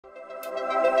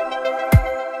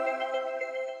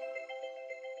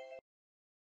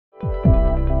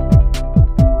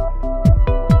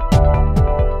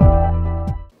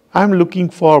I'm looking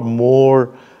for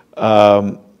more,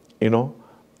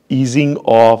 easing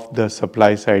of the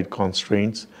supply side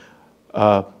constraints,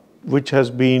 which has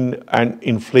been an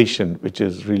inflation, which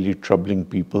is really troubling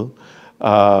people.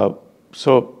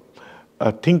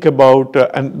 Think about,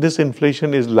 and this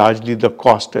inflation is largely the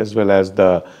cost as well as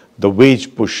the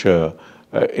wage push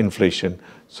inflation.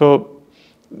 So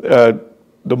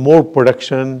the more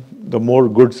production, the more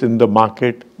goods in the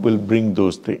market will bring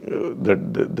those things,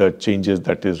 the changes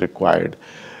that is required.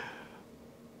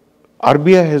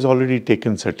 RBI has already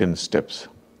taken certain steps.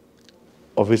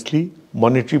 Obviously,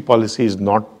 monetary policy is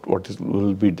not what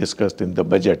will be discussed in the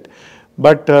budget,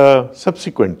 but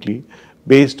subsequently,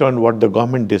 based on what the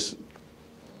government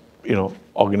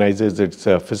organizes its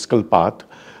fiscal path,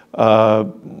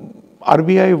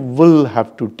 RBI will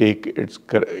have to take its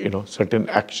certain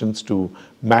actions to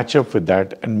match up with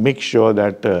that and make sure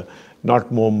that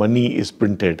not more money is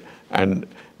printed and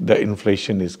the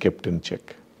inflation is kept in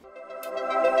check.